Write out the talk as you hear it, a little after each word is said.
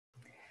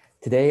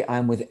Today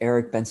I'm with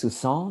Eric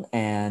Bensoussan,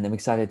 and I'm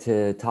excited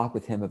to talk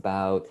with him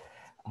about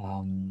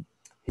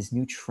his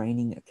new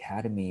training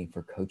academy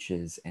for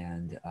coaches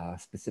and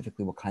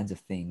specifically what kinds of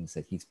things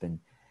that he's been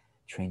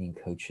training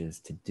coaches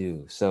to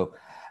do. So,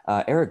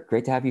 Eric,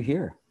 great to have you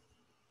here.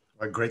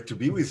 Great to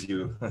be with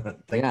you. Thank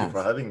you Yeah,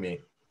 for having me.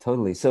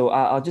 totally. So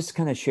I'll just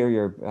kind of share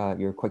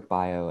your quick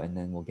bio, and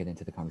then we'll get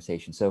into the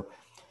conversation. So,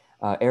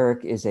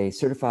 Eric is a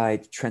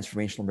certified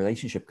transformational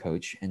relationship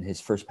coach, and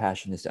his first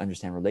passion is to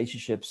understand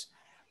relationships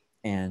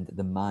and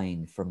the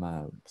mind from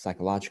a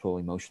psychological,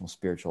 emotional,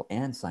 spiritual,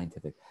 and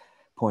scientific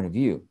point of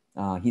view.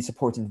 He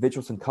supports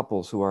individuals and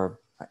couples who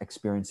are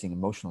experiencing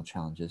emotional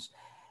challenges.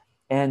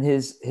 And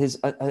his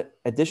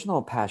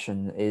additional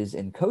passion is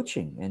in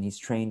coaching, and he's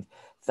trained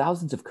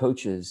thousands of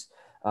coaches,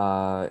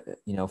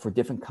 for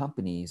different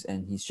companies.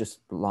 And he's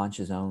just launched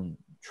his own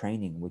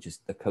training, which is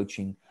the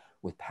Coaching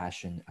with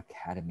Passion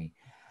Academy.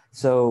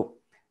 So,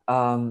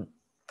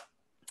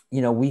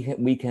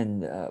 we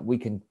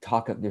can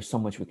talk. There's so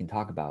much we can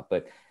talk about,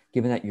 but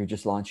given that you're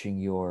just launching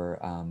your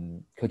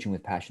Coaching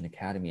with Passion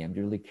Academy, I'm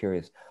really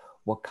curious,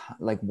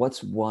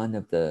 what's one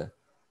of the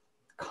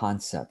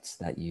concepts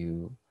that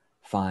you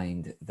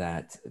find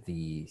that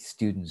the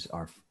students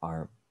are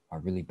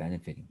really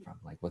benefiting from?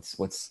 Like,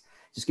 what's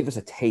just give us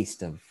a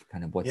taste of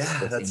kind of what's Yeah, in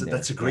there.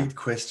 that's a Yeah. great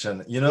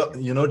question.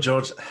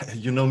 George,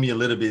 you know me a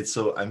little bit,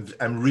 so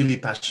I'm really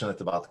passionate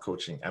about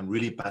coaching. I'm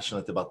really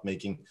passionate about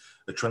making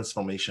a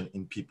transformation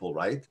in people,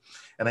 right?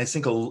 And I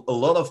think a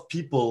lot of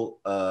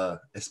people,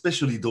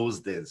 especially those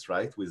days,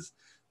 right, with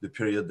the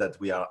period that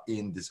we are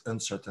in, this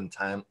uncertain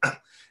time,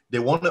 they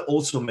want to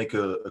also make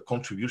a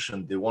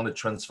contribution. They want to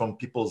transform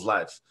people's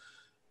lives.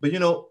 But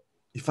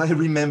if I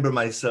remember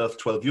myself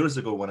 12 years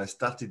ago when I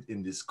started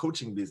in this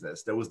coaching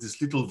business, there was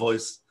this little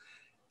voice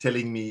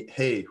telling me,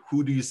 hey,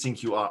 who do you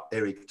think you are,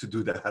 Eric, to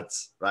do that,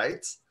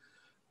 right?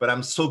 But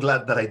I'm so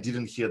glad that I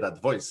didn't hear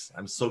that voice.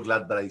 I'm so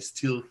glad that I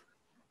still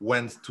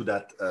went to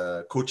that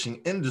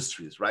coaching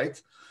industries,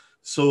 right?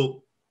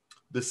 So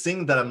the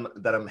thing that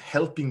I'm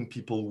helping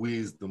people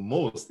with the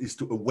most is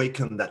to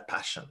awaken that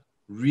passion,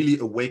 really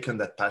awaken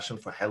that passion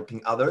for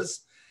helping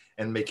others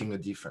and making a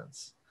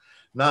difference.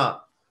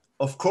 Now,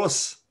 of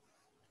course,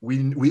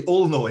 we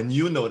all know, and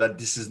you know, that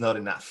this is not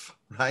enough,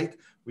 right?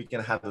 We can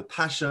have a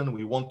passion,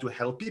 we want to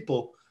help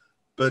people,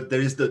 but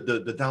there is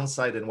the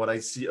downside. And what I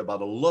see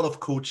about a lot of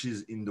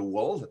coaches in the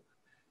world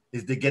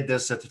is they get their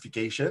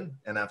certification,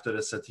 and after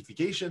the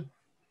certification,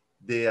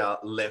 they are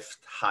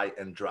left high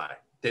and dry.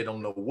 They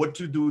don't know what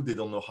to do. They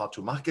don't know how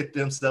to market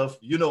themselves.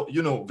 You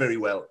know very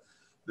well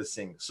the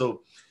thing.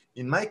 So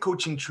in my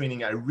coaching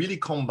training, I really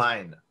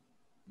combine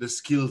the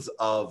skills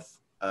of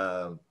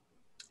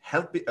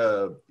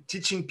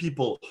teaching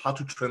people how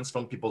to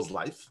transform people's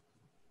life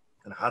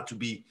and how to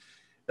be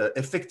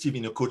effective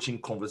in a coaching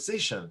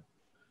conversation.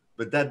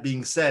 But that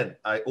being said,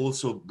 I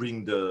also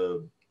bring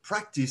the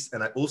practice,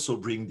 and I also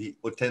bring the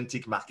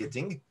authentic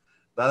marketing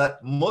that I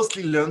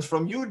mostly learned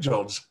from you,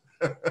 George.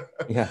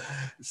 Yeah.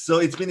 So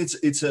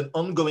it's an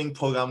ongoing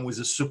program with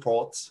a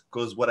support,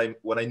 because what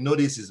I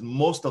notice is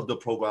most of the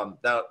program,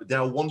 there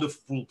are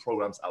wonderful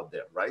programs out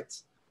there, right?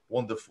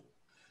 Wonderful.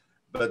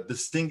 But the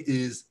thing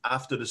is,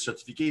 after the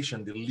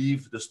certification, they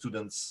leave the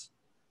students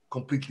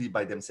completely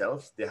by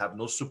themselves. They have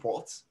no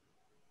support.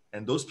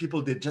 And those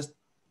people, they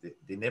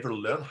never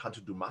learn how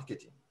to do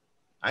marketing.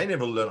 I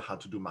never learned how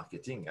to do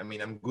marketing. I mean,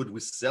 I'm good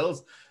with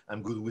sales,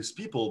 I'm good with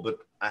people, but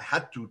I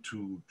had to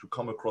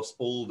come across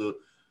all the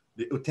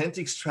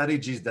authentic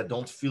strategies that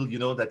don't feel,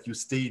 that you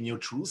stay in your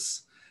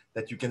truth,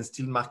 that you can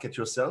still market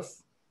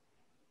yourself,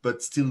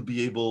 but still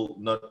be able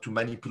not to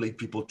manipulate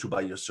people to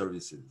buy your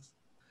services.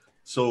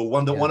 So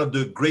one of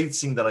the great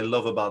things that I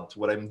love about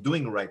what I'm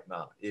doing right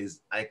now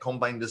is I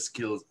combine the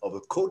skills of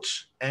a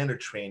coach and a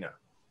trainer.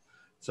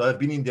 So I've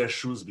been in their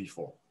shoes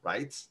before,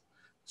 right?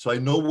 So I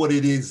know what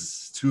it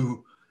is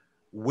to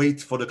wait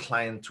for the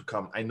client to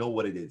come. I know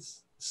what it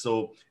is.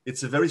 So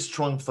it's a very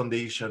strong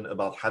foundation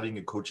about having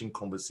a coaching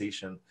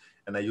conversation.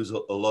 And I use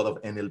a lot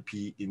of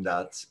NLP in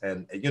that.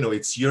 And,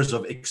 it's years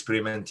of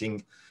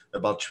experimenting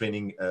about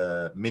training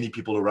many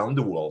people around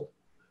the world.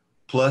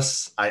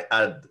 Plus, I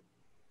add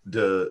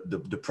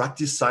the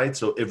practice side.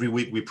 So every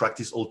week we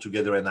practice all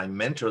together and I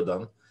mentor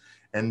them.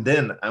 And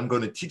then I'm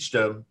going to teach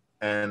them,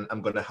 and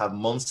I'm going to have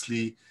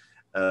monthly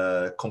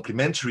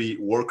complimentary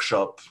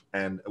workshop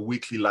and a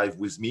weekly live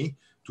with me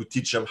to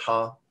teach them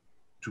how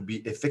to be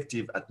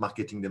effective at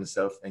marketing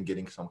themselves and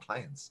getting some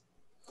clients.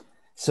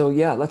 So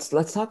yeah, let's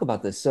talk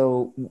about this.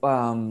 So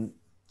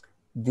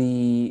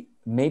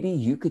maybe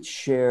you could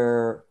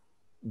share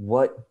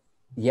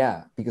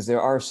because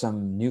there are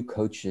some new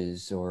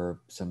coaches or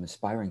some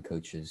aspiring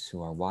coaches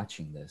who are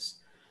watching this.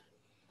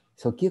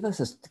 So give us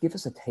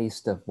a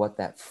taste of what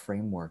that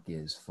framework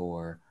is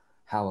for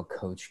how a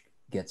coach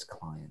gets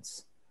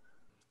clients.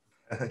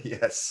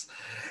 Yes.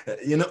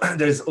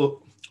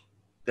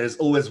 There's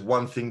always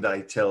one thing that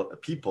I tell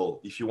people: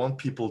 if you want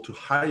people to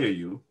hire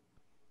you,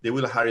 they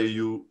will hire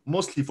you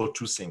mostly for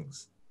two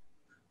things.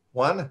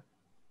 One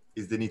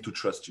is they need to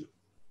trust you.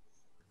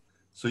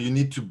 So you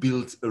need to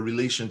build a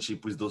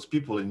relationship with those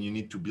people, and you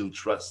need to build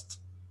trust,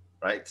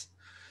 right?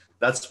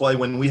 That's why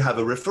when we have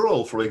a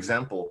referral, for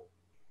example,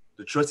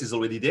 the trust is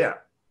already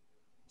there.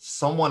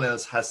 Someone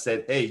else has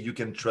said, hey, you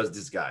can trust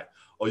this guy,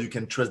 or you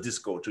can trust this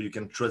coach, or you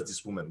can trust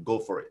this woman, go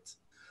for it.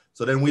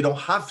 So then we don't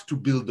have to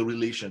build the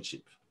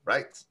relationship,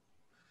 right?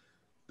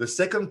 The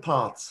second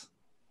part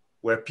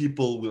where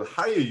people will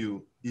hire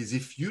you is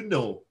if you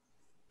know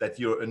that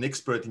you're an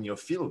expert in your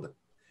field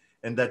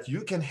and that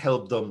you can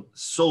help them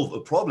solve a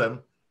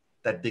problem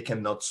that they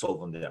cannot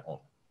solve on their own.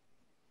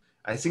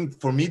 I think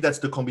for me, that's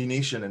the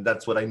combination. And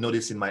that's what I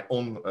notice in my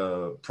own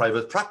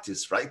private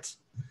practice, right?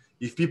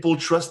 If people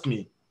trust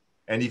me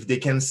and if they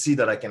can see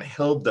that I can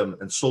help them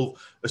and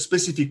solve a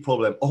specific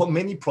problem or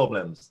many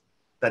problems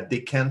that they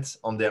can't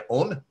on their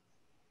own,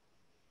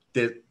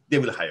 they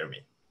will hire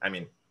me. I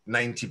mean,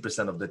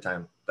 90% of the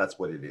time, that's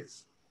what it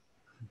is.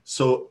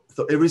 So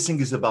everything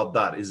is about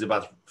that. It's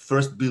about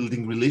first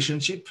building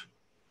relationship.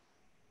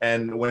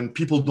 And when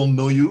people don't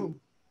know you,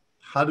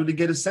 how do they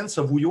get a sense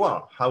of who you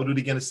are? How do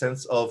they get a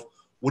sense of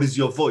what is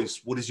your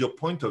voice? What is your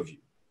point of view,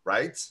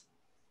 right?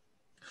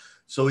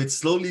 So it's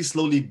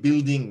slowly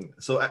building.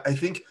 So I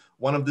think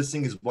one of the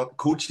things is what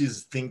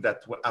coaches think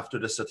that after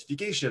the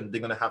certification,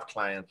 they're going to have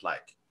clients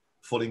like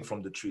falling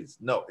from the trees.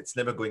 No, it's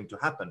never going to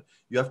happen.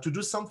 You have to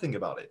do something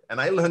about it.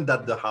 And I learned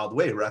that the hard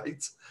way,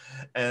 right?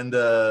 And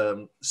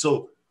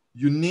so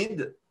you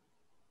need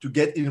to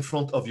get in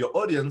front of your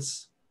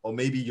audience or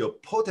maybe your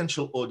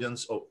potential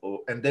audience,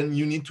 and then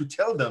you need to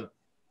tell them,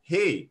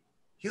 hey,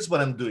 here's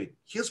what I'm doing.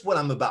 Here's what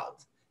I'm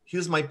about.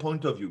 Here's my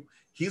point of view.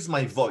 Here's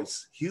my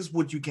voice. Here's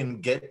what you can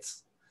get.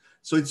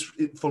 So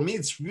for me,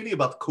 it's really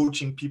about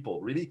coaching people.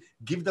 Really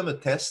give them a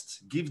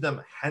test, give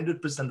them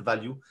 100%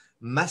 value,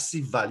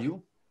 massive value.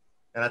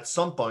 And at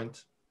some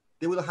point,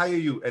 they will hire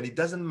you. And it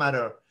doesn't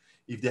matter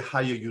if they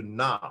hire you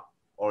now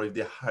or if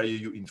they hire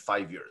you in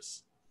 5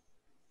 years.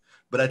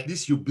 But at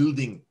least you're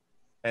building,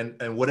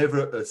 and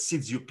whatever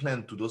seeds you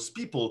plant to those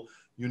people,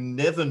 you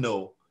never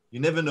know.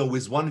 You never know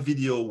with one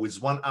video, with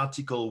one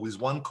article, with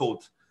one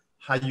quote,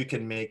 how you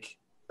can make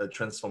a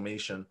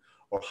transformation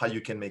or how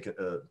you can make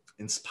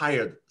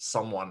inspired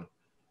someone.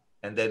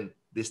 And then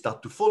they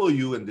start to follow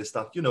you and they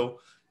start,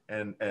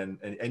 and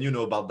you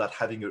know about that,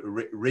 having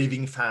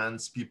raving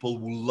fans, people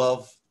who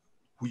love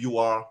who you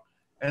are.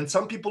 And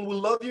some people will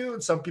love you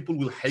and some people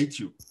will hate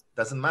you.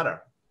 Doesn't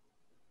matter,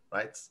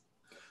 right?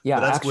 Yeah,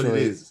 but that's actually, what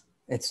it is.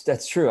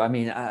 That's true. I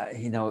mean,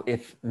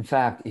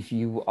 if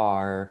you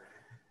are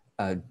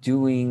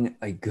doing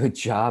a good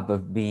job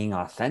of being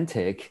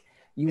authentic,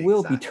 you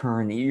will be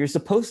you're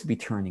supposed to be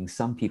turning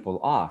some people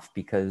off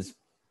because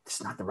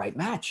it's not the right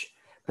match.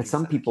 But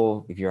some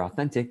people, if you're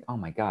authentic, oh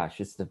my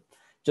gosh, it's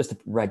just the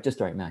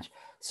right match.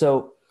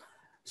 So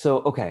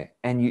okay,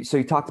 and you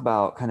talked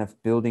about kind of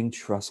building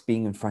trust,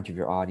 being in front of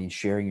your audience,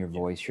 sharing your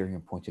voice, sharing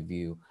your point of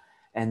view,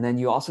 and then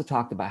you also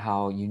talked about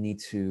how you need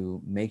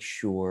to make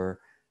sure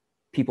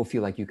people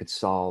feel like you could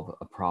solve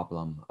a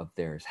problem of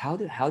theirs. How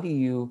do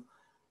you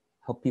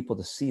help people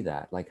to see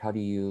that? Like, how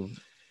do you,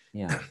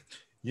 yeah.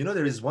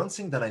 There is one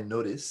thing that I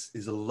notice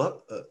is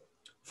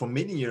for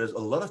many years, a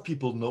lot of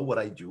people know what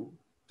I do.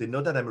 They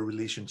know that I'm a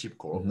relationship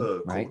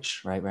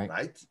coach,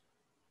 right?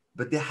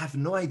 But they have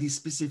no idea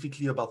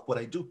specifically about what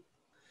I do.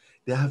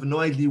 They have no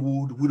idea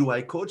who do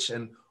I coach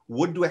and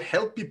what do I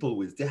help people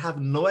with. They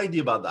have no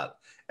idea about that.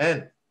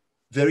 And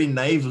very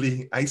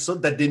naively, I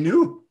thought that they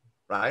knew,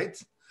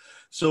 right?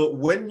 So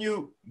when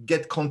you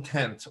get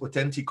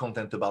authentic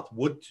content about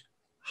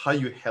how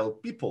you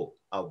help people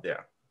out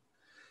there,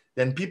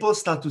 then people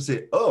start to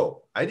say,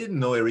 oh, I didn't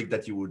know, Eric,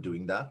 that you were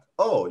doing that.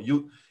 Oh,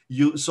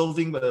 you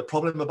solving a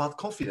problem about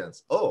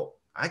confidence. Oh,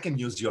 I can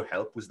use your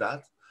help with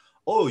that.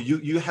 Oh,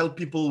 you help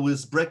people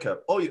with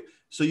breakup. Oh,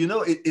 so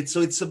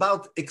it's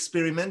about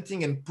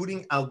experimenting and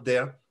putting out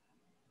there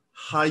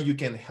how you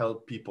can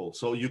help people.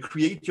 So you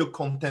create your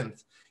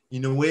content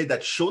in a way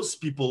that shows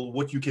people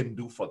what you can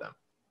do for them.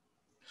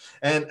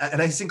 And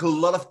I think a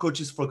lot of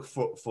coaches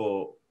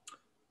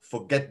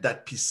forget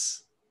that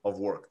piece of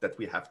work that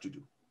we have to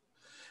do.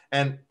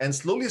 And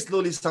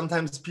slowly,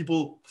 sometimes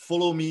people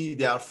follow me,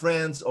 they are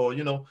friends or,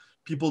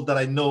 people that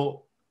I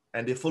know,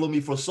 and they follow me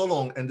for so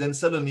long. And then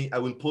suddenly I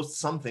will post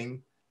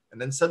something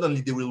and then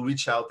suddenly they will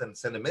reach out and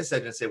send a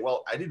message and say,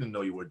 well, I didn't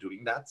know you were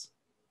doing that.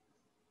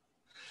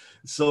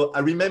 So I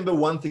remember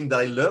one thing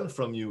that I learned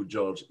from you,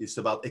 George, is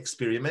about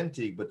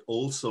experimenting, but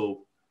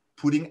also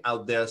putting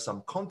out there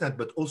some content,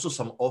 but also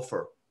some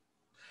offer.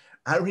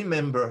 I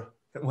remember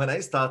when I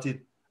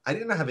started, I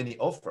didn't have any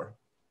offer.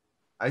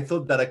 I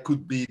thought that I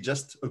could be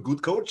just a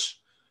good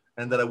coach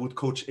and that I would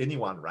coach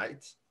anyone,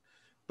 right?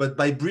 But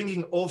by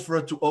bringing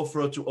offer to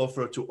offer to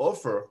offer to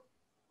offer,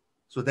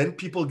 so then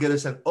people get a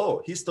sense,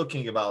 oh, he's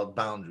talking about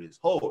boundaries.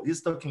 Oh,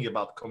 he's talking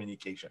about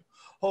communication.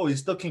 Oh,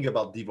 he's talking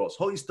about divorce.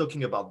 Oh, he's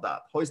talking about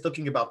that. Oh, he's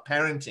talking about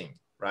parenting,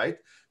 right?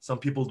 Some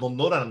people don't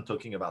know that I'm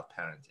talking about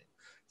parenting.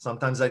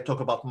 Sometimes I talk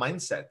about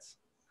mindset.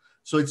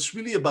 So it's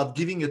really about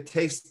giving a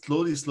taste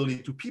slowly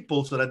to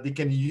people so that they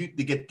get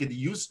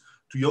used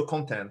to your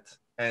content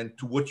and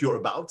to what you're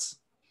about.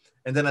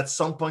 And then at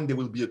some point there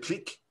will be a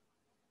click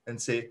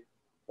and say,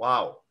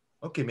 wow,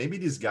 okay, maybe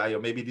this guy or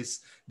maybe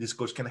this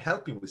coach can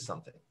help me with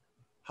something.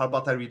 How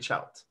about I reach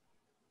out?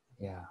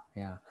 Yeah,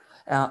 yeah.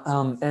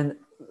 And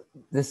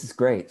this is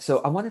great. So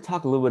I want to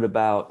talk a little bit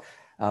about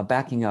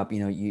backing up,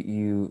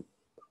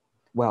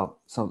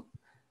 so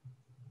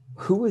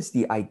who is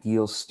the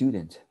ideal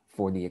student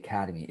for the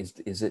academy?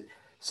 Is it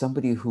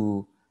somebody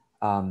who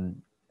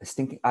is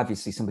thinking,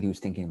 obviously somebody who's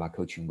thinking about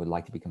coaching would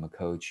like to become a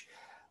coach.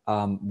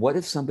 What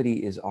if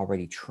somebody is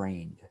already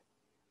trained?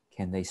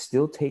 Can they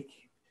still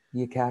take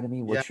the academy?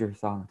 Yeah, What's your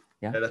thought?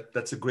 Yeah.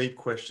 that's a great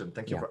question.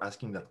 Thank you Yeah. for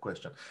asking that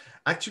question.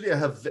 Actually, I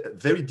have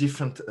very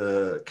different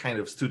kind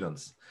of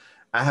students.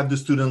 I have the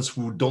students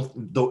who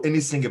don't know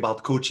anything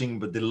about coaching,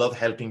 but they love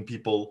helping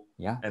people.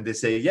 Yeah. And they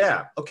say,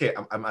 yeah, okay,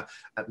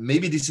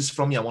 maybe this is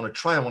from me. I want to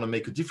try. I want to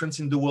make a difference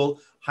in the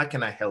world. How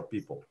can I help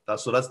people?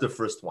 That's the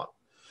first one.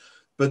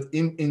 But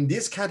in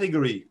this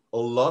category, a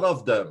lot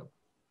of them,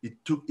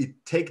 it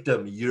take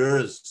them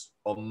years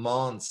or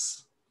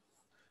months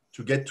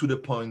to get to the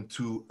point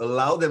to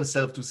allow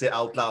themselves to say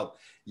out loud,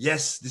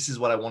 yes, this is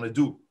what I want to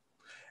do.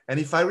 And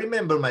if I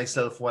remember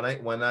myself when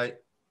I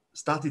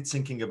started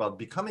thinking about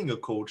becoming a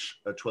coach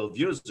 12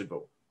 years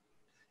ago,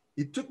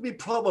 it took me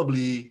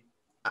probably,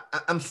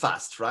 I'm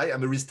fast, right?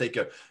 I'm a risk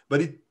taker, but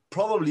it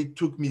probably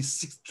took me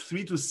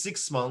 3 to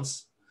 6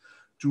 months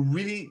to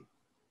really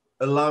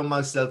allow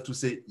myself to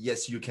say,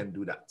 yes, you can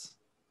do that,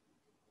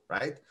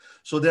 right?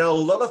 So there are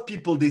a lot of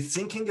people, they're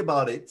thinking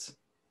about it,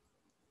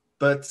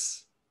 but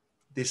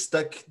they're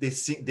stuck,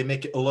 they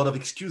make a lot of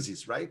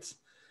excuses, right?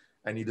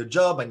 I need a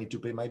job, I need to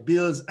pay my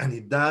bills, I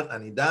need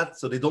that.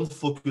 So they don't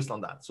focus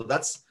on that. So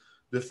that's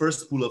the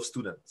first pool of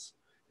students.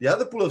 The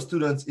other pool of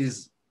students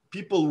is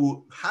people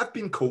who have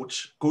been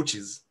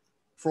coaches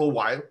for a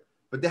while,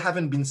 but they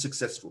haven't been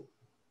successful.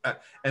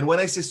 And when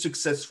I say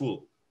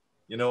successful,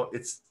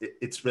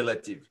 it's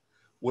relative.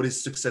 What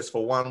is success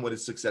for one? What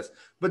is success?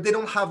 But they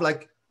don't have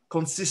like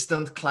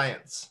consistent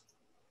clients.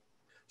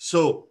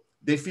 So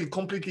they feel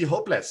completely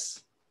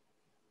hopeless.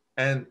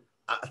 And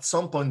at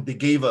some point they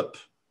gave up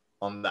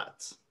on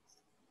that.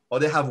 Or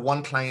they have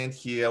one client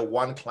here,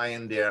 one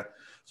client there,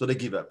 so they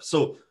give up.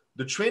 So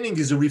the training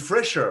is a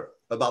refresher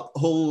about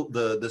all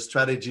the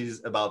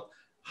strategies about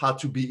how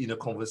to be in a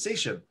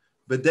conversation,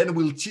 but then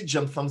we'll teach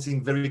them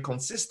something very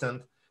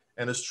consistent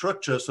and a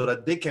structure so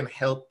that they can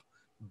help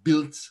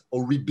build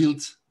or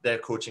rebuild their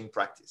coaching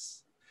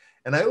practice.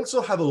 And I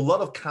also have a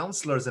lot of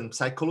counselors and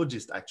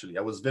psychologists, actually.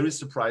 I was very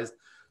surprised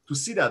to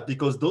see that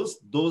because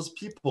those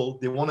people,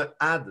 they want to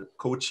add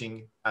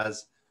coaching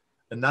as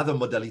another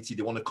modality.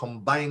 They want to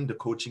combine the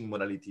coaching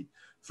modality.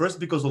 First,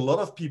 because a lot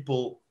of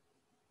people,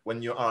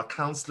 when you are a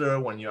counselor,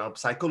 when you are a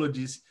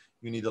psychologist,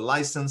 you need a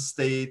licensed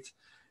state,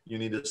 you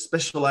need a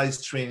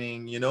specialized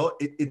training,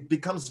 it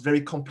becomes very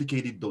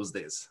complicated those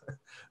days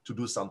to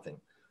do something.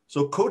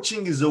 So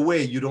coaching is a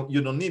way you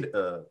don't need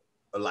a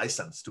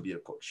license to be a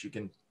coach.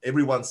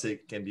 Everyone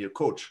can be a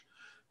coach,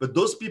 but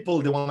those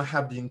people, they want to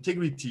have the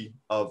integrity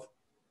of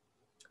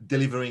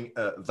delivering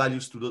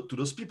values to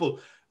those people,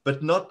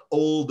 but not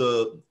all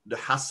the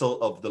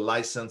hassle of the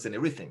license and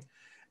everything.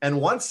 And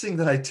one thing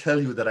that I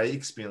tell you that I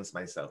experienced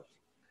myself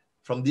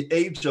from the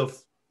age of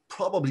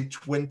probably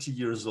 20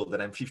 years old,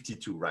 and I'm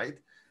 52, right?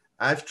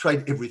 I've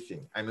tried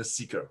everything. I'm a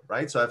seeker,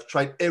 right? So I've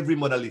tried every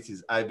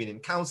modalities. I've been in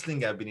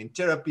counseling, I've been in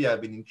therapy,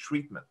 I've been in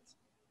treatment.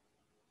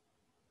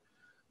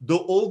 Though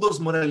all those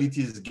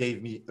modalities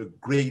gave me a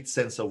great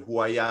sense of who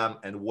I am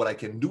and what I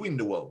can do in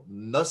the world,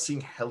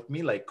 nothing helped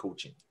me like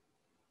coaching.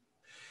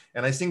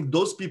 And I think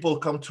those people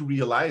come to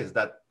realize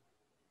that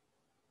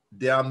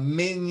there are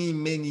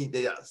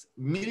there are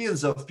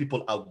millions of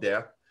people out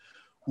there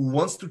who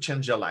wants to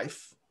change their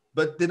life,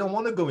 but they don't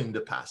want to go in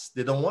the past.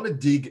 They don't want to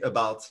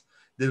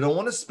they don't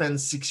want to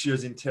spend 6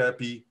 years in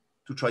therapy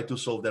to try to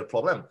solve their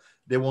problem.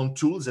 They want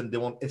tools and they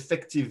want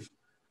effective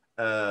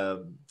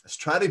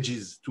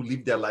strategies to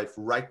live their life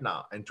right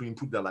now and to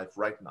improve their life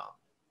right now.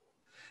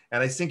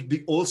 And I think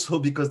also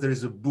because there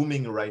is a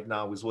booming right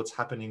now with what's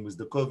happening with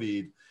the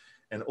COVID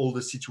and all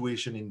the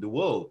situation in the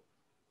world,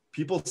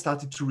 people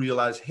started to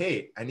realize,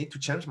 hey, I need to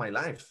change my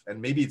life. And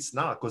maybe it's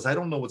not, because I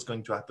don't know what's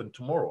going to happen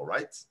tomorrow,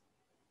 right?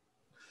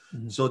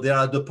 Mm-hmm. So they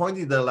are at the point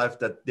in their life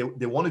that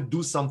they want to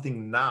do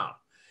something now.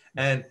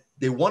 And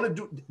they want to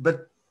do,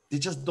 but they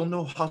just don't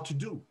know how to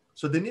do.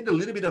 So they need a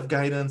little bit of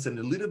guidance and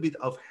a little bit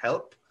of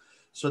help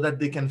so that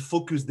they can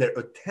focus their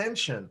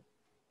attention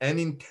and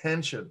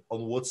intention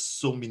on what's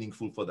so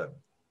meaningful for them.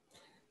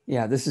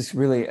 Yeah, this is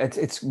really,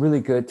 it's really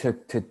good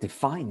to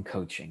define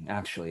coaching,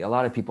 actually. A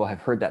lot of people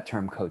have heard that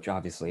term coach,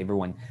 obviously.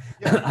 Everyone,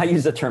 yeah. I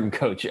use the term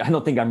coach. I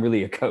don't think I'm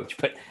really a coach,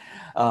 but,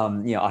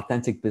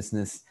 authentic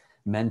business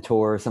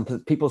mentor. Some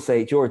people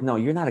say, George, no,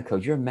 you're not a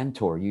coach. You're a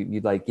mentor.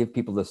 You like give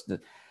people this.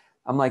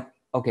 I'm like,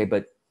 okay,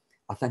 but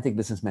authentic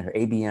business mentor,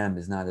 ABM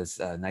is not as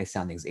nice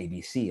sounding as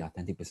ABC,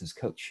 authentic business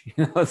coach.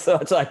 So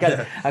I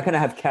kind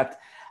of have kept,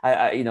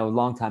 a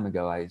long time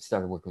ago, I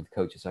started working with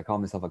coaches. So I call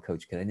myself a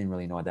coach because I didn't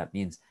really know what that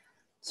means.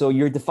 So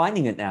you're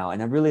defining it now,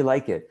 and I really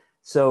like it.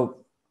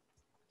 So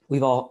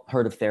we've all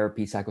heard of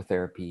therapy,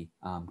 psychotherapy,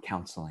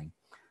 counseling.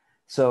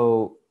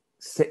 So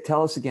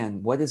tell us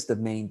again, what is the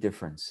main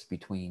difference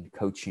between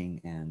coaching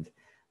and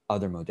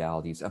other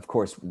modalities? Of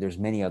course, there's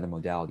many other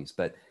modalities,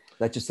 but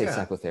let's just say Yeah.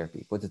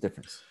 psychotherapy. What's the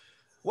difference?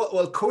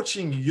 Well,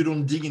 coaching, you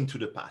don't dig into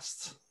the past,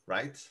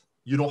 right?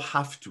 You don't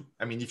have to.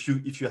 I mean, if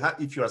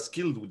you are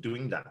skilled with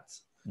doing that,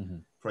 Mm-hmm.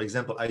 for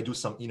example, I do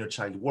some inner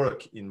child work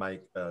in my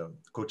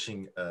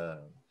coaching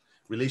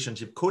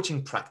relationship coaching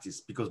practice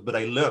but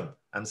I learn,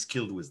 I'm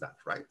skilled with that,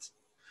 right?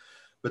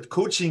 But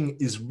coaching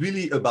is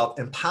really about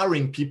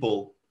empowering people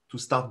to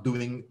start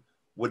doing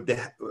what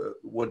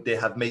they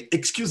have made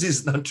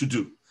excuses not to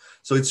do.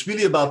 So it's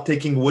really about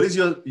taking what is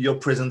your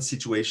present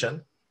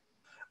situation.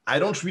 I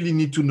don't really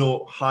need to know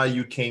how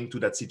you came to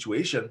that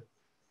situation,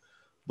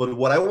 but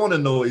what I want to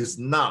know is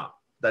now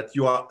that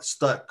you are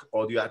stuck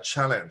or you are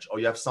challenged or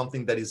you have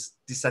something that is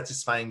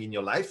dissatisfying in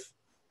your life,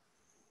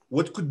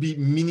 what could be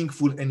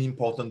meaningful and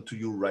important to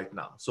you right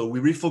now? So we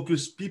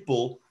refocus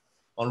people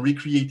on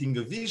recreating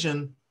a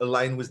vision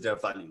aligned with their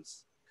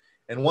values.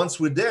 And once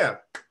we're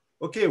there,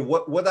 okay,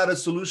 what are the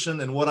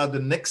solutions and what are the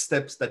next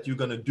steps that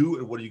you're going to do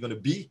and what are you going to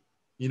be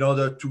in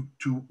order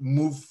to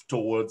move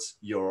towards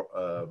your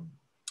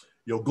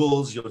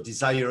goals, your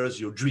desires,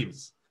 your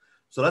dreams?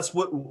 So that's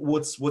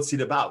what's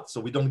it about.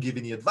 So we don't give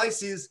any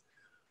advices.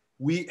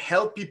 We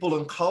help people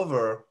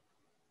uncover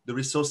the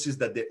resources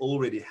that they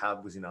already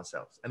have within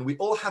ourselves. And we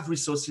all have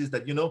resources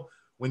that,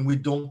 when we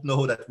don't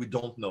know that we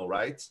don't know,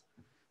 right?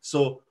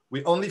 So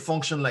we only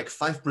function like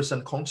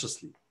 5%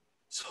 consciously.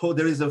 So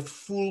there is a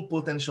full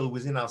potential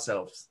within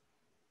ourselves,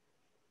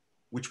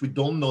 which we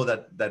don't know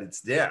that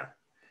it's there.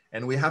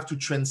 And we have to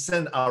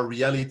transcend our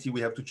reality.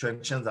 We have to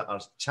transcend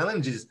our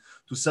challenges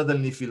to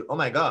suddenly feel, oh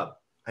my God,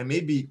 I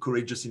may be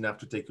courageous enough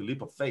to take a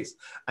leap of faith.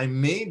 I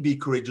may be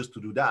courageous to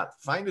do that.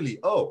 Finally,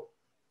 oh,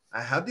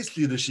 I have this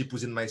leadership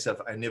within myself.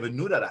 I never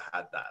knew that I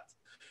had that,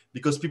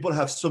 because people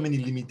have so many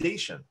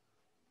limitations.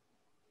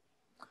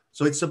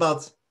 So it's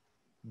about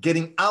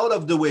getting out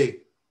of the way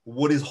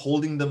what is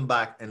holding them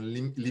back and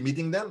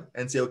limiting them,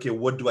 and say, okay,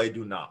 what do I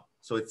do now?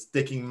 So it's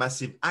taking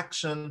massive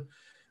action,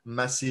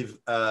 massive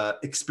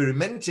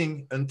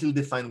experimenting until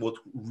they find what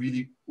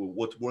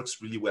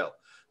works really well.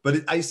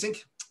 But I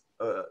think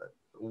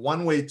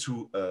one way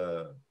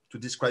to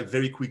describe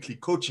very quickly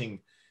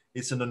coaching,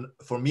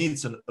 for me,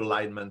 it's an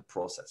alignment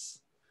process.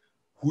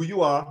 Who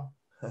you are,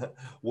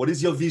 what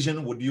is your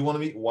vision, what do you want to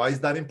be, why is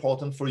that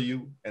important for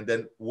you, and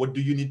then what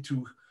do you need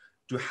to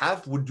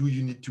have, what do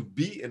you need to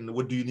be, and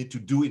what do you need to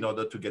do in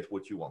order to get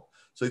what you want.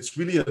 So it's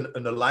really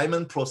an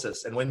alignment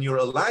process. And when you're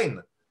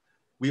aligned,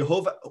 we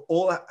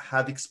all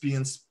have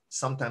experienced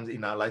sometimes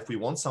in our life we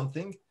want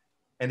something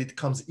and it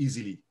comes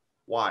easily.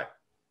 Why?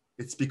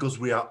 It's because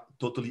we are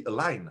totally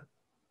aligned.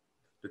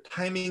 The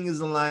timing is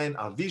aligned,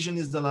 our vision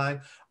is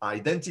aligned, our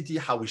identity,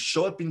 how we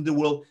show up in the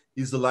world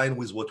is aligned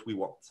with what we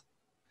want.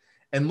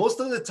 And most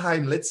of the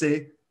time, let's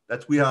say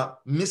that we are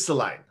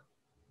misaligned,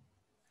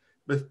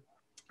 but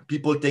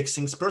people take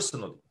things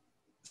personally.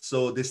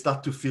 So they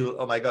start to feel,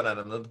 oh my God,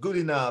 I'm not good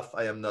enough.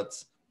 I am not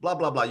blah,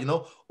 blah,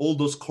 blah. All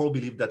those core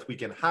beliefs that we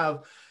can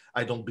have.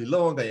 I don't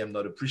belong. I am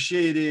not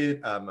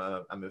appreciated. I'm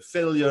a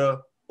failure.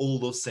 All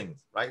those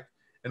things, right?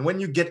 And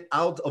when you get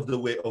out of the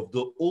way of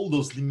all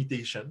those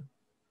limitations,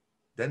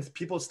 then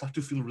people start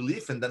to feel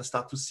relief and then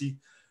start to see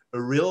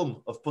a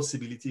realm of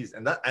possibilities.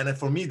 And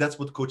for me, that's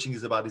what coaching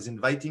is about, is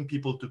inviting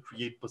people to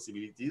create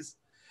possibilities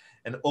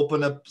and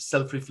open up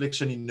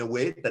self-reflection in a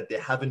way that they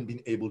haven't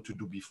been able to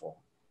do before.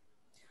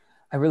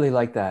 I really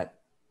like that.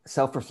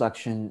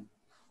 Self-reflection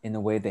in a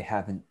way they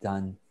haven't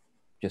done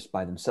just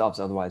by themselves.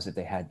 Otherwise, if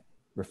they had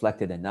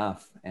reflected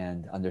enough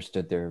and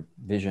understood their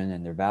vision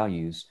and their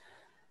values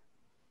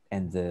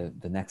and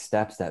the next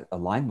steps that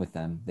align with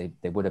them,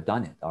 they would have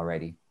done it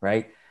already,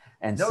 right?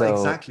 And no, so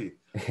exactly.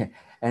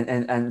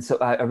 and so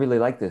I really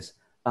like this.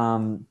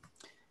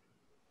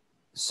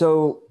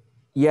 So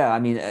yeah, I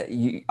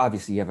mean,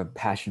 obviously you have a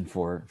passion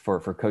for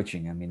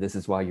coaching. I mean, this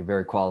is why you're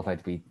very qualified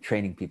to be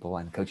training people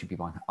and coaching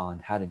people on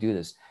how to do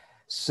this.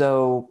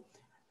 So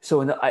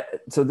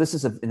this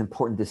is an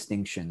important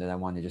distinction that I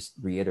want to just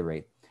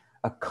reiterate.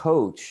 A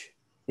coach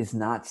is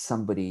not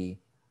somebody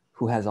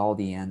who has all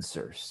the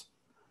answers,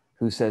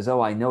 who says,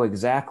 "Oh, I know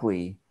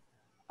exactly."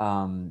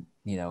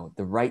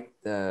 The right.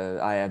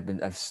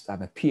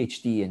 I'm a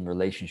PhD in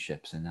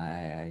relationships, and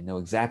I know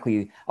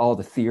exactly all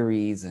the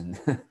theories. And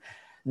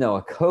no,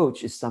 a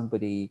coach is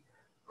somebody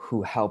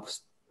who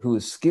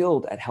is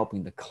skilled at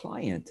helping the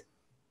client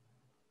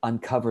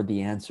uncover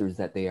the answers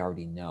that they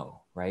already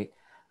know, right?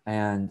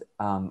 And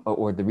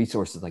or the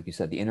resources, like you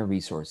said, the inner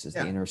resources,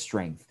 the inner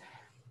strength.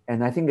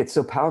 And I think it's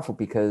so powerful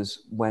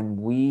because when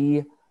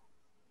we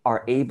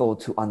are able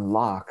to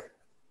unlock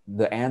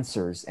the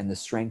answers and the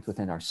strength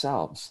within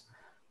ourselves,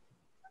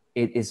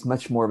 it is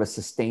much more of a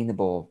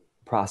sustainable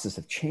process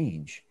of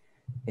change,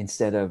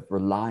 instead of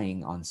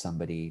relying on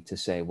somebody to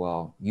say,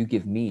 well, you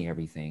give me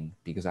everything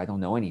because I don't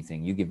know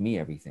anything. You give me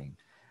everything.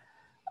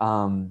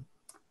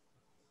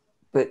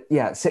 But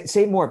yeah,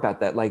 say more about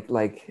that.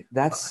 Like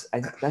that's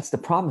the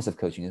promise of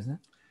coaching, isn't it?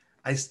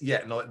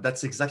 Yeah, no,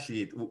 that's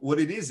exactly it. What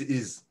it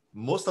is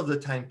most of the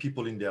time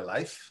people in their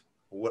life,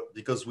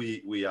 because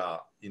we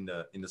are in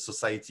a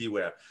society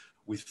where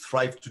we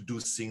thrive to do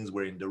things,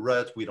 we're in the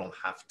rut, we don't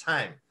have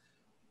time.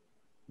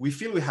 We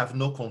feel we have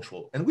no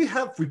control, and we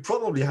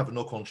probably have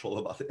no control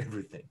about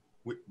everything.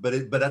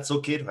 But that's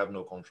okay to have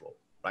no control,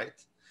 right?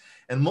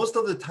 And most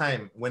of the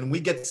time, when we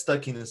get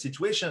stuck in a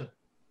situation,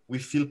 we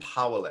feel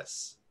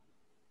powerless.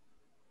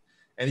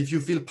 And if you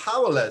feel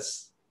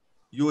powerless,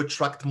 you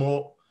attract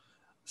more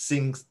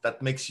things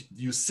that makes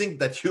you think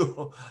that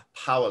you're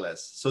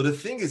powerless. So the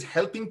thing is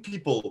helping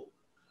people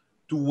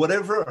to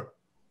whatever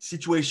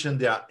situation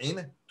they are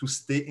in to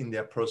stay in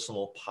their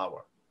personal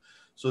power.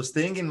 So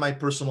staying in my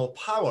personal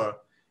power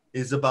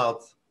is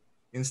about,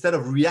 instead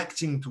of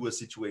reacting to a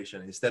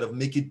situation, instead of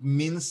make it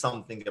mean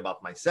something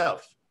about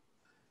myself,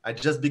 I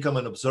just become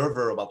an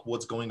observer about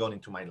what's going on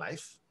into my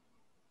life.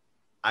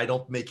 I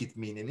don't make it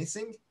mean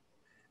anything.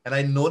 And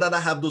I know that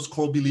I have those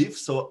core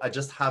beliefs, so I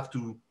just have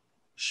to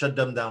shut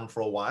them down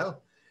for a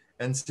while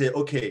and say,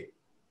 okay,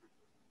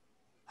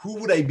 who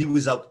would I be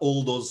without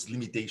all those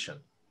limitations?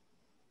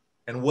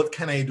 And what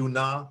can I do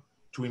now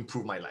to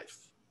improve my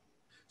life?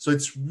 So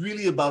it's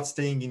really about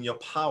staying in your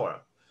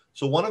power.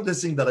 So one of the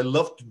things that I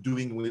love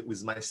doing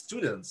with my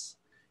students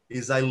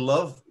is I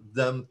love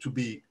them to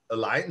be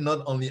aligned,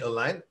 not only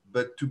aligned,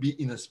 but to be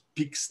in a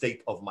peak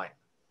state of mind.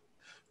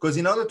 Because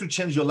in order to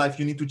change your life,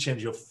 you need to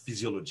change your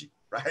physiology,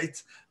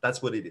 right?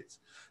 That's what it is.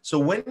 So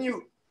when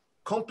you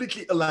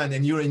completely align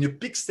and you're in your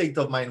peak state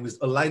of mind with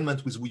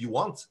alignment with who you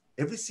want,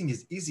 everything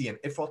is easy and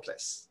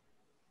effortless.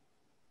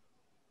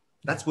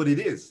 That's what it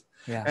is.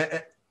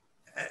 Yeah.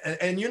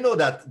 And you know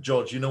that,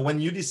 George, when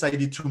you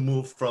decided to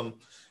move from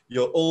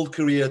your old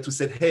career to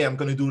say, hey, I'm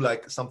going to do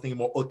like something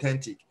more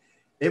authentic,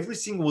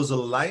 everything was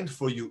aligned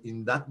for you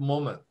in that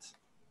moment.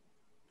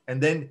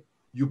 And then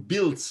you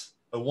built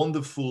a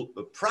wonderful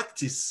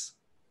practice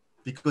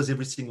because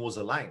everything was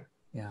aligned.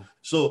 Yeah.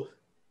 So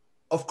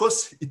of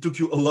course it took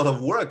you a lot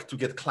of work to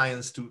get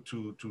clients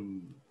to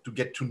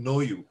get to know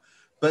you,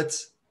 but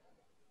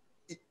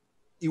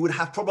it would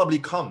have probably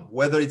come,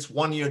 whether it's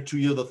 1 year, 2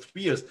 years, or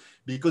 3 years,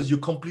 because you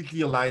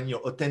completely align, you're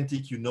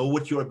authentic, you know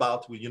what you're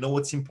about, you know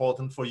what's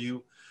important for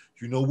you,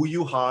 you know who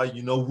you are,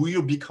 you know who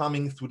you're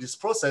becoming through this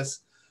process.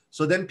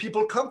 So then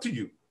people come to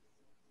you.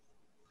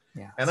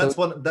 Yeah. And that's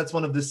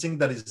one of the things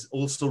that is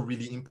also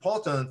really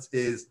important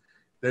is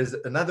there's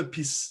another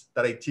piece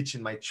that I teach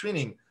in my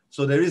training.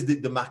 So there is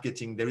the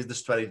marketing, there is the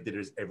strategy, there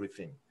is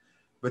everything.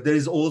 But there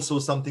is also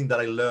something that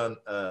I learned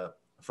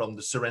from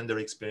the surrender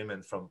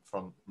experiment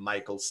from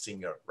Michael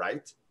Singer,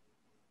 right?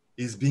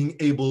 Is being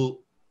able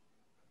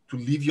to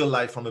live your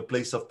life from a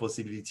place of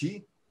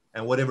possibility,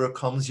 and whatever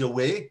comes your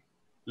way,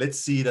 let's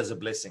see it as a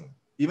blessing.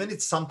 Even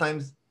if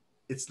sometimes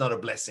it's not a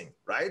blessing,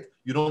 right?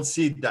 You don't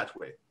see it that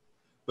way.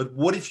 But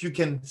what if you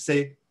can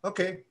say,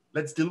 okay,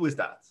 let's deal with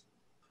that.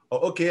 Or,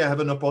 okay, I have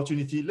an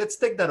opportunity. Let's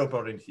take that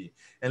opportunity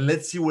and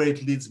let's see where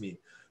it leads me.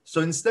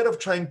 So instead of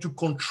trying to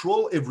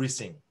control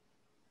everything,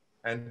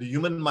 and the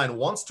human mind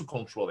wants to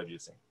control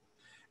everything,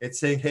 it's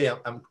saying, hey,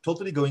 I'm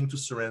totally going to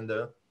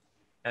surrender,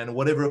 and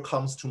whatever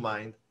comes to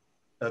mind,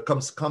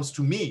 comes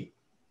to me,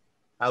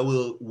 I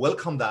will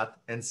welcome that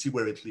and see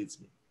where it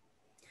leads me.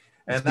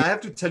 And I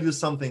have to tell you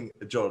something,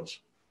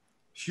 George.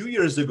 A few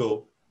years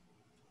ago,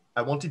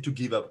 I wanted to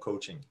give up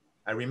coaching.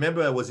 I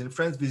remember I was in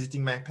France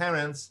visiting my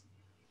parents,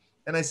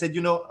 and I said,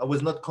 I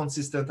was not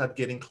consistent at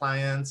getting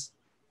clients.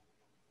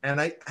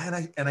 And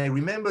I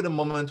remember the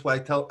moment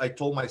where I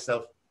told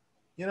myself,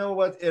 you know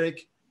what,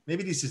 Eric,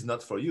 maybe this is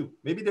not for you.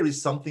 Maybe there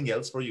is something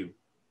else for you.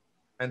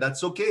 And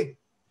that's okay.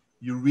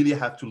 You really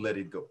have to let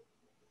it go.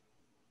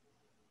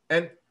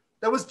 And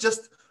that was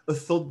just a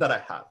thought that I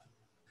had.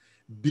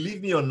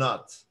 Believe me or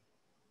not,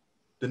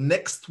 the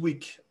next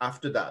week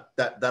after that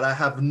I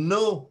have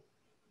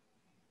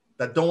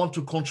that don't want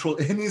to control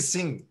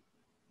anything,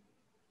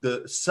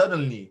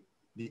 suddenly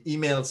the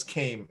emails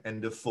came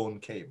and the phone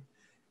came.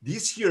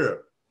 This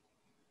year,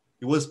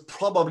 it was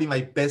probably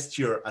my best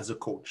year as a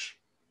coach.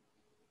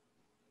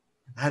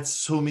 I had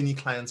so many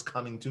clients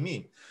coming to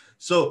me.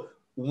 So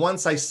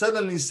once I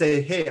suddenly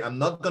say, hey, I'm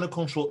not going to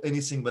control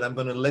anything, but I'm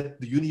going to let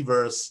the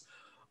universe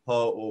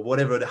or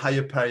whatever, the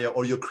higher power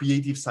or your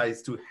creative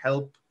sides to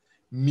help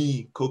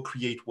me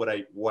co-create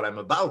what I'm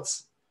about,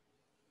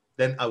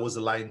 then I was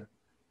aligned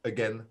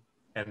again.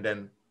 And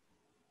then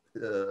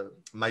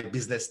my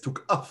business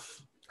took off.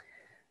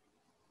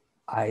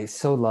 I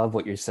so love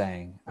what you're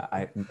saying.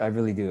 I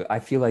really do. I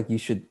feel like you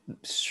should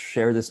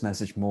share this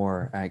message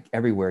more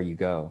everywhere you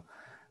go.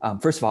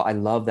 First of all, I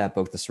love that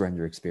book, The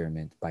Surrender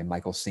Experiment by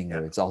Michael Singer.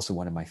 Yeah. It's also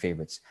one of my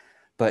favorites.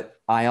 But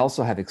I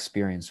also have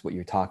experienced what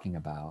you're talking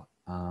about.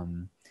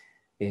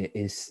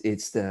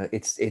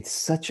 It's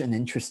such an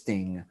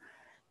interesting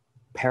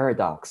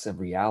paradox of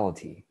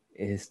reality,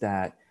 is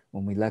that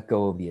when we let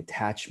go of the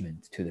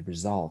attachment to the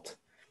result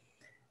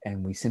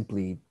and we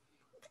simply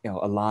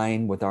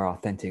align with our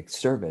authentic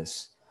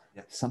service,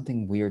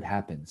 something weird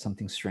happens,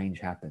 something strange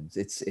happens.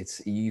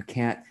 You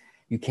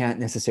can't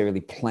necessarily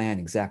plan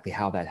exactly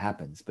how that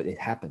happens, but it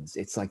happens.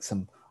 It's like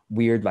some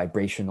weird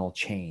vibrational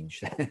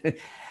change.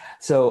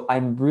 So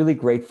I'm really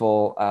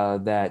grateful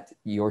that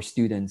your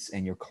students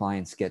and your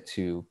clients get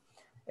to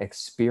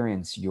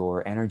experience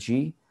your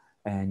energy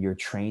and your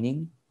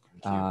training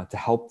to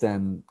help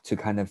them to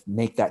kind of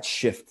make that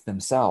shift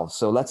themselves.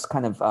 So let's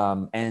kind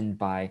of end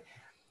by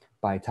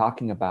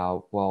talking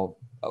about, well,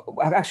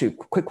 actually,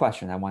 quick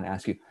question I want to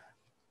ask you.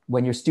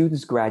 When your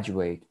students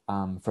graduate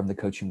from the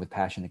Coaching with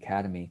Passion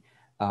Academy,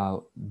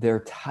 their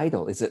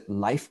title, is it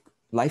life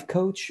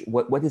coach?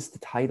 What is the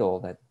title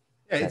that?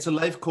 Yeah, it's a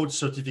life coach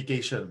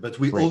certification, but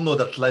we all know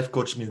that life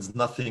coach means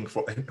nothing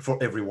for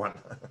everyone,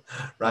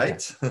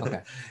 right?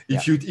 Okay.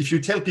 If you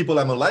tell people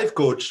I'm a life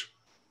coach,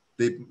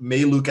 they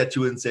may look at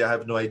you and say, I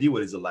have no idea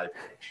what is a life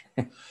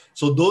coach.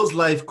 So those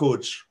life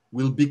coach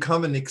will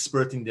become an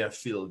expert in their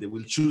field. They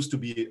will choose to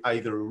be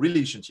either a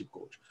relationship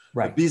coach,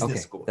 a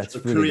business coach, that's a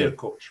really career good.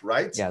 coach,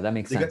 right? Yeah, that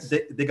makes sense.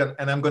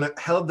 And I'm going to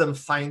help them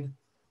find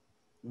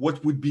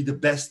what would be the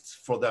best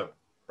for them,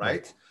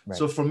 right?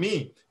 So for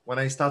me, when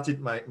I started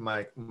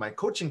my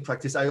coaching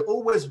practice, I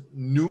always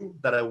knew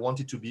that I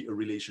wanted to be a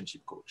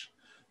relationship coach.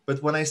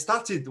 But when I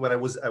started, when I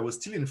was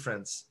still in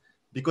France,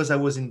 because I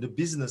was in the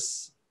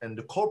business and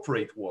the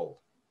corporate world,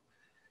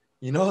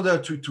 in order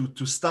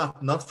to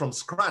start not from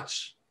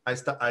scratch,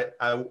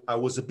 I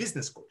was a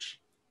business coach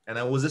and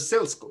I was a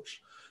sales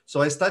coach.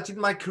 So I started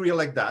my career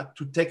like that,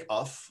 to take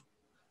off,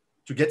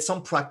 to get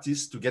some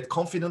practice, to get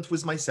confident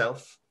with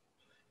myself.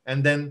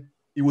 And then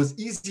it was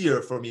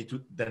easier for me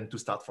to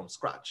start from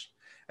scratch.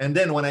 And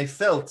then when I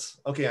felt,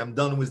 okay, I'm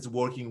done with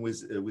working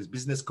with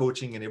business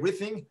coaching and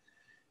everything,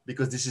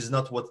 because this is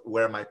not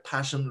where my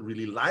passion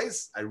really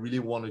lies. I really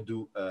want to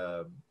do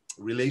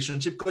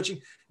relationship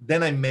coaching.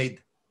 Then I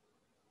made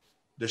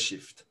the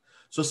shift.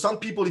 So some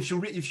people, if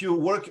you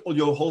work all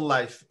your whole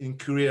life in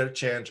career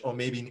change or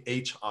maybe in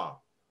HR,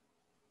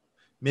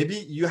 maybe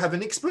you have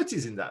an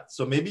expertise in that.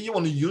 So maybe you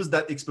want to use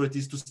that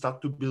expertise to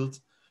start to build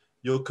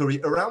your career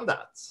around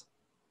that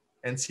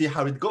and see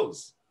how it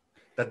goes.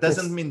 That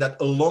doesn't mean that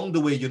along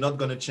the way, you're not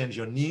going to change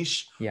your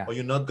niche or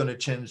you're not going to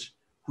change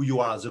who you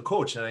are as a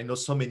coach. And I know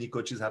so many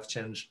coaches have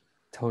changed.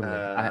 Totally.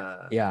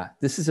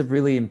 This is a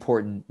really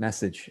important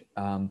message.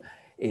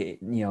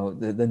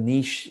 The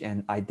niche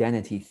and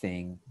identity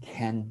thing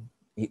can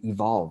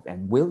evolve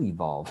and will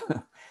evolve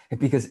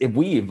because if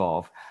we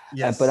evolve.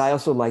 Yes. But I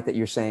also like that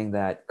you're saying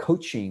that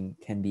coaching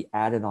can be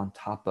added on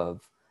top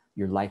of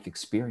your life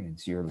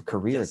experience, your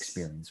career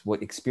experience,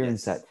 what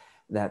experience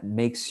that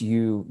makes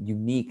you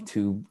unique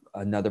to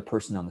another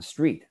person on the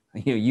street.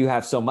 You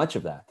have so much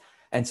of that.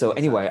 And so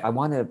anyway, I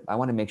want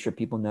to make sure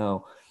people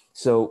know.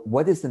 So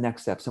what is the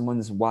next step?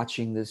 Someone's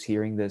watching this,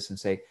 hearing this and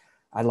say,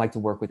 I'd like to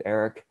work with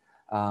Eric.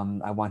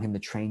 I want him to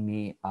train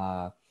me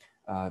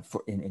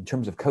in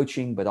terms of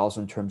coaching, but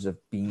also in terms of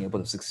being able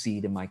to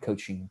succeed in my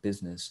coaching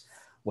business.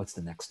 What's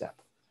the next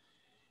step?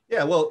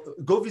 Yeah, well,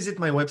 go visit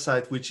my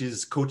website, which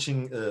is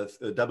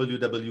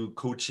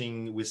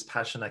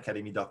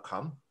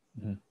www.coachingwithpassionacademy.com,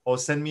 or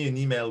send me an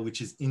email,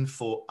 which is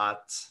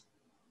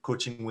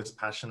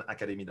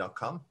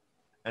info@coachingwithpassionacademy.com.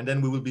 And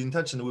then we will be in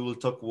touch and we will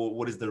talk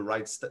what is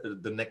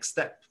the next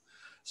step.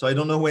 So I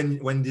don't know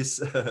when this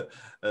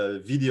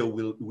video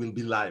will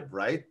be live,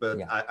 right?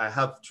 But I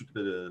have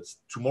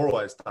tomorrow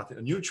I start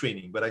a new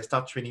training, but I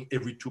start training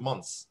every 2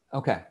 months.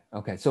 Okay.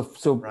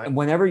 So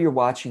whenever you're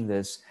watching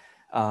this,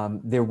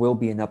 there will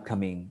be an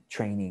upcoming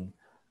training.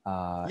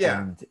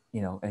 And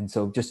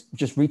so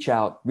just reach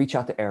out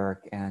to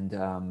Eric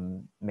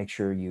and make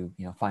sure you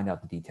find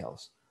out the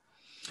details.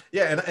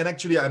 Yeah, and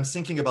actually I'm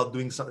thinking about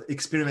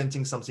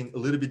experimenting something a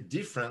little bit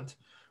different,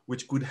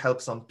 which could help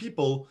some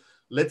people.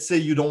 Let's say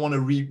you don't want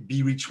to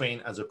be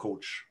retrained as a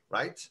coach,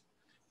 right?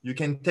 You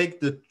can take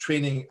the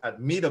training at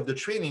mid of the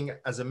training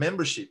as a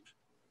membership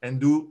and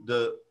do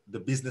the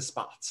business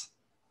part.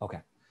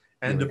 Okay.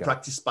 And the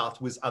practice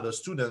part with other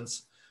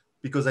students,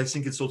 because I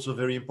think it's also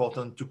very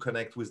important to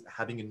connect with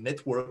having a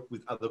network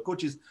with other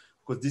coaches,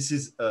 because this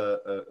is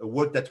a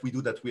work that we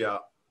do that we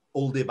are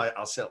all day by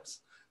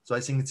ourselves. So I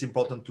think it's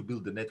important to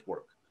build the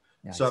network.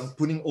 Nice. So I'm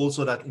putting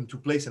also that into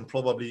place, and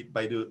probably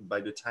by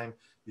the time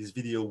this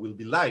video will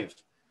be live,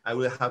 I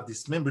will have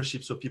this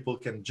membership so people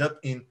can jump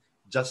in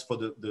just for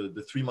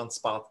the 3 months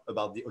part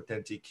about the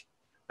authentic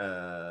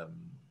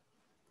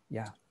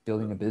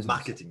building a business.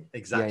 Marketing.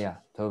 Exactly. Yeah,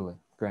 totally.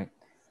 Great.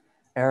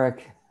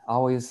 Eric,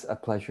 always a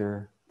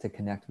pleasure to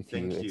connect with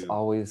you. It's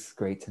always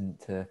great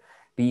to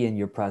be in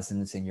your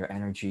presence and your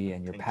energy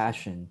and your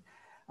passion.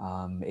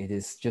 It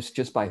is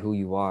just by who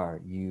you are.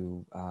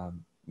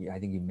 I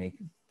think you make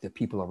the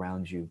people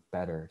around you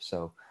better.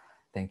 So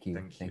thank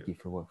you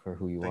for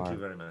who you are. Thank you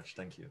very much.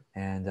 Thank you.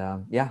 And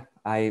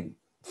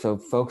so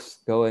folks,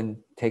 go and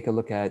take a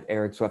look at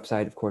Eric's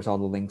website. Of course, all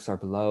the links are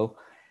below.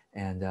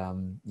 And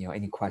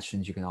any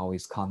questions, you can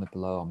always comment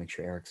below. I'll make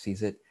sure Eric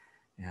sees it.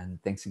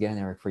 And thanks again,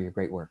 Eric, for your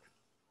great work.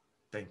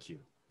 Thank you,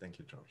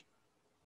 George.